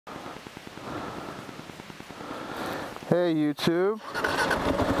Hey YouTube,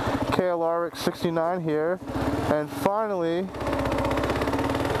 KLRX69 here, and finally,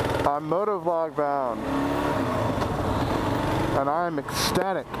 I'm Moto-Vlog bound, and I'm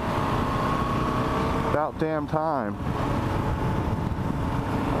ecstatic. About damn time.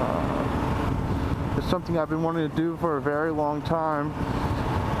 It's something I've been wanting to do for a very long time,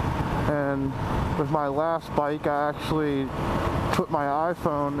 and with my last bike I actually put my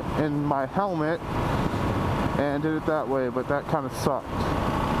iPhone in my helmet and did it that way, but that kind of sucked.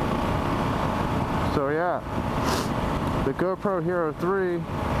 So yeah, the GoPro Hero 3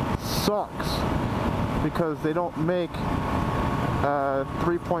 sucks because they don't make a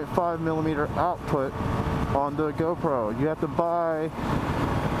 3.5mm output on the GoPro. You have to buy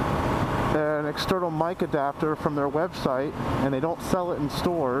an external mic adapter from their website, and they don't sell it in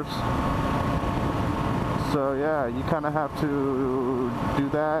stores. So yeah, you kind of have to do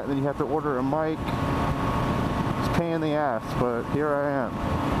that, and then you have to order a mic. It's a pain in the ass, but here I am.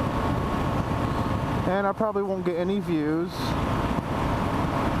 And I probably won't get any views,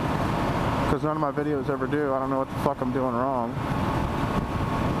 because none of my videos ever do. I don't know what the fuck I'm doing wrong.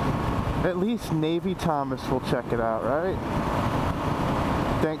 At least Navy Thomas will check it out, right?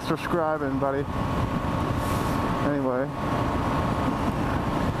 Thanks for subscribing, buddy. Anyway,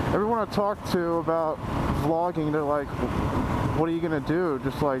 everyone I talk to about vlogging, they're like, what are you gonna do?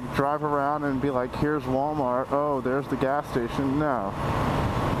 Just like drive around and be like, here's Walmart, oh, there's the gas station? No.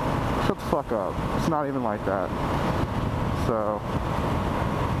 Shut the fuck up. It's not even like that. So,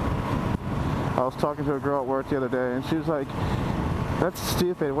 I was talking to a girl at work the other day, and she was like, that's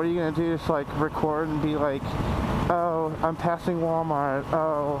stupid. What are you gonna do? Just like record and be like, oh, I'm passing Walmart.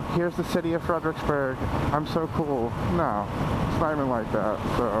 Oh, here's the city of Fredericksburg. I'm so cool. No, it's not even like that.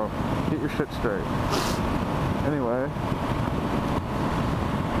 So, get your shit straight. Anyway,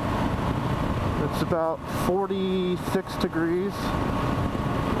 it's about 46 degrees.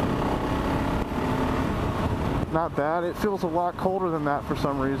 Not bad. It feels a lot colder than that for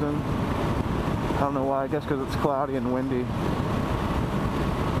some reason. I don't know why. I guess because it's cloudy and windy.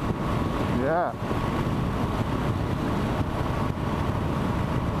 Yeah.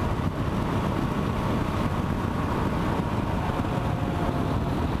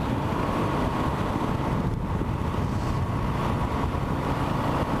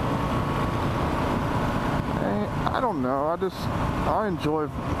 I don't know. I enjoy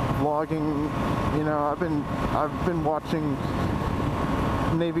vlogging. You know, I've been watching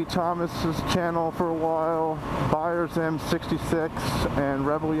Navy Thomas's channel for a while, Buyers M66 and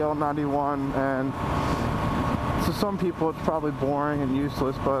Rebel Yell 91, and to some people it's probably boring and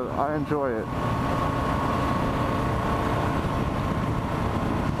useless, but I enjoy it.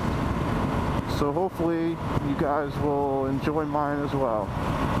 So hopefully you guys will enjoy mine as well.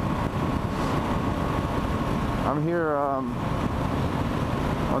 I'm here on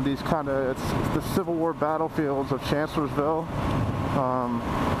these kind of, it's the Civil War battlefields of Chancellorsville.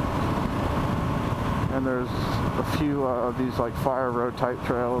 And there's a few of these like fire road type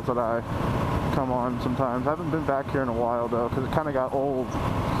trails that I come on sometimes. I haven't been back here in a while though, because it kind of got old.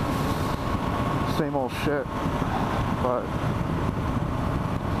 Same old shit. But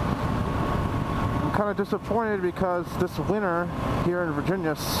I'm kind of disappointed because this winter here in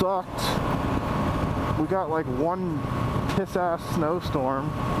Virginia sucked. We got like one piss ass snowstorm,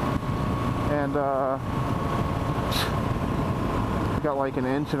 and got like an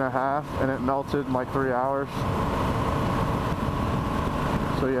inch and a half, and it melted in like 3 hours.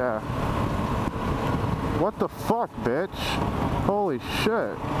 So yeah. What the fuck, bitch? Holy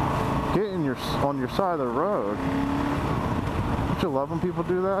shit. Get in on your side of the road. Don't you love when people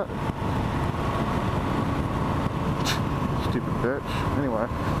do that? Stupid bitch. Anyway.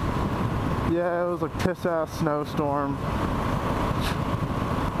 Yeah, it was like piss ass snowstorm.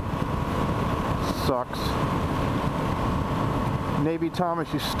 Sucks. Navy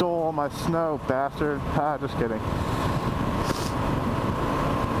Thomas, you stole all my snow, bastard. Ha, just kidding.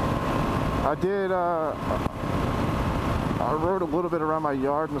 I rode a little bit around my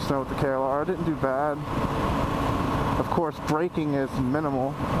yard in the snow with the KLR. I didn't do bad. Of course, braking is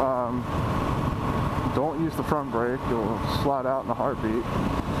minimal. Don't use the front brake. You'll slide out in a heartbeat.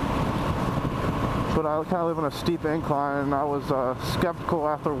 But I kind of live on a steep incline, and I was skeptical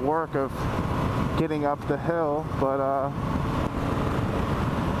after work of getting up the hill, but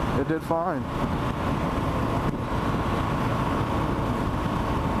it did fine.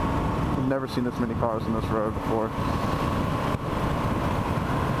 I've never seen this many cars on this road before.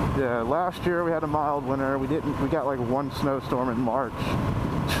 Yeah, last year we had a mild winter. We got like one snowstorm in March.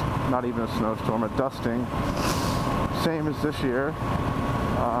 Not even a snowstorm, a dusting. Same as this year.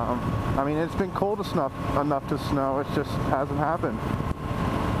 I mean, it's been cold enough to snow. It just hasn't happened.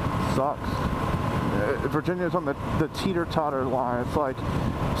 Sucks. Virginia's on the teeter-totter line. It's like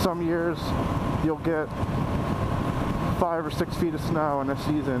some years you'll get 5 or 6 feet of snow in a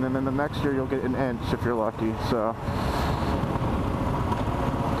season, and then the next year you'll get an inch if you're lucky. So,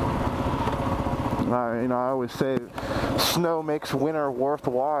 you know, I always say snow makes winter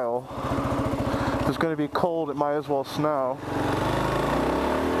worthwhile. If it's going to be cold, it might as well snow.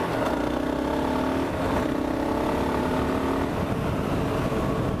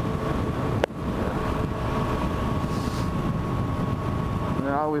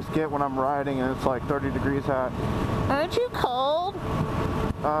 I always get when I'm riding and it's like 30 degrees hot. Aren't you cold?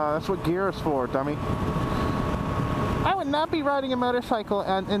 That's what gear is for, dummy. I would not be riding a motorcycle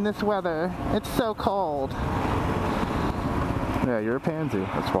in this weather. It's so cold. Yeah, you're a pansy,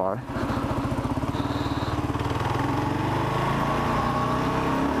 that's why.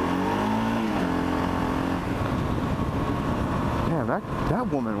 Damn, that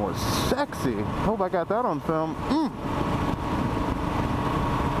woman was sexy. Hope I got that on film.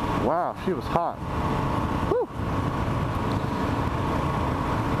 Wow, she was hot. Whew.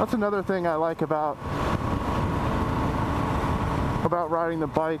 That's another thing I like about riding the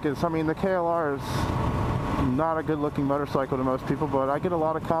bike is, I mean, the KLR is not a good-looking motorcycle to most people, but I get a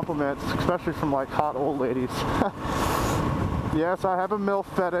lot of compliments, especially from like hot old ladies. Yes, I have a MILF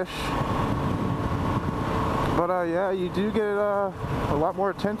fetish, but yeah, you do get a lot more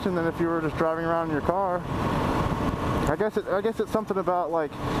attention than if you were just driving around in your car. I guess it's something about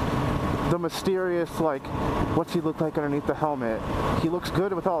like the mysterious, like, what's he look like underneath the helmet? He looks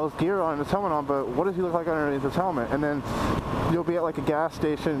good with all his gear on and his helmet on, but what does he look like underneath his helmet? And then you'll be at like a gas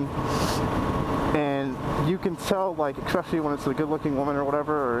station and you can tell, like, especially when it's a good-looking woman or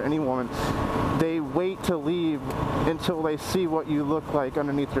whatever, or any woman, they wait to leave until they see what you look like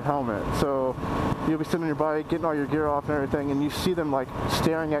underneath your helmet. So you'll be sitting on your bike, getting all your gear off and everything, and you see them like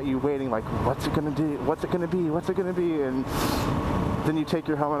staring at you, waiting, like, what's it gonna do? What's it gonna be? What's it gonna be? And then you take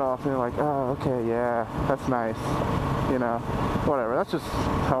your helmet off and you're like, oh, okay, yeah, that's nice. You know, whatever. That's just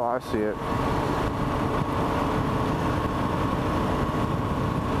how I see it.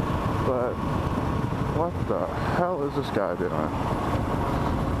 But what the hell is this guy doing?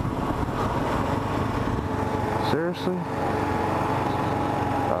 Seriously?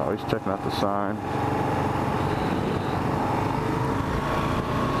 Oh, he's checking out the sign.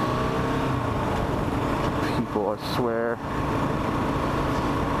 People, I swear.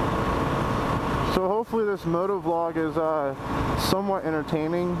 So hopefully this Moto-Vlog is somewhat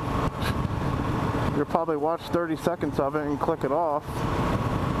entertaining. You'll probably watch 30 seconds of it and click it off.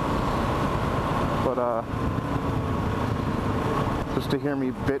 But just to hear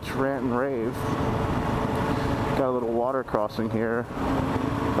me bitch, rant, and rave. Got a little water crossing here.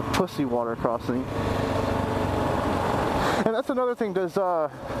 A pussy water crossing. And that's another thing, does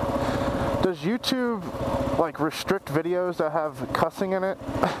YouTube like restrict videos that have cussing in it?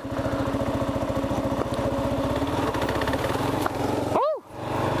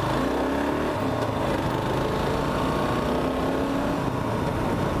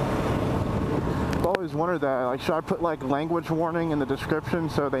 I've always wondered that, like, should I put like language warning in the description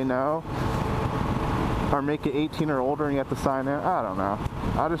so they know? Or make it 18 or older and you have to sign in? I don't know.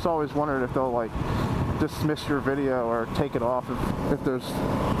 I just always wondered if they'll like dismiss your video or take it off if there's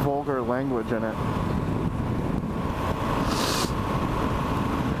vulgar language in it.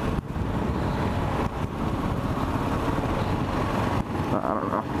 I don't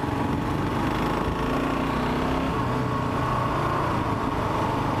know.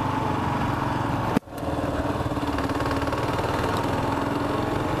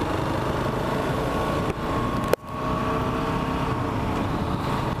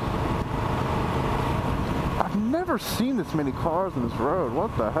 I've never seen this many cars on this road.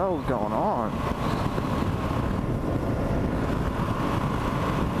 What the hell is going on?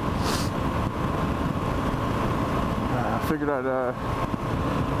 I figured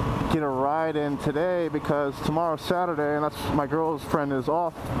I'd get a ride in today because tomorrow's Saturday and that's my girl's friend is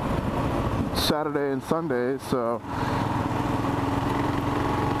off Saturday and Sunday, so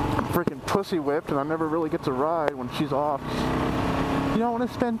I'm freaking pussy whipped and I never really get to ride when she's off. You don't want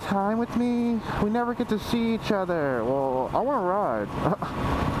to spend time with me? We never get to see each other. Well, I want to ride.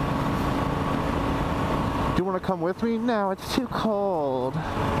 Do you want to come with me? No, it's too cold.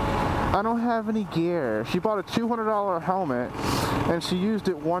 I don't have any gear. She bought a $200 helmet and she used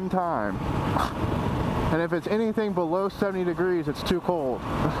it one time. And if it's anything below 70 degrees, it's too cold.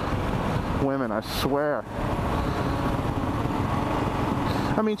 Women, I swear.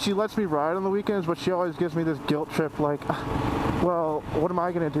 I mean, she lets me ride on the weekends, but she always gives me this guilt trip like, well, what am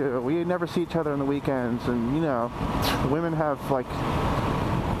I gonna do? We never see each other on the weekends, and you know, women have like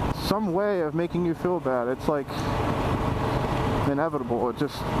some way of making you feel bad. It's like inevitable. It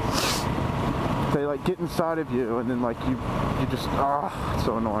just, they like get inside of you, and then like you just, it's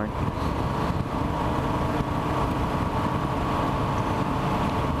so annoying.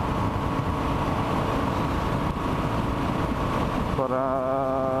 But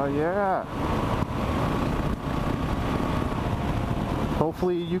yeah.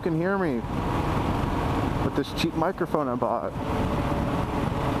 Hopefully you can hear me with this cheap microphone I bought.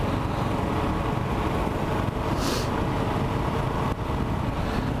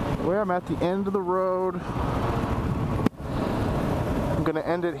 Well, I'm at the end of the road. I'm gonna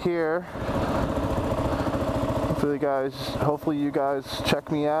end it here. Hopefully you guys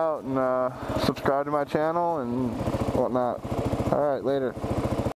check me out and subscribe to my channel and whatnot. Alright, later.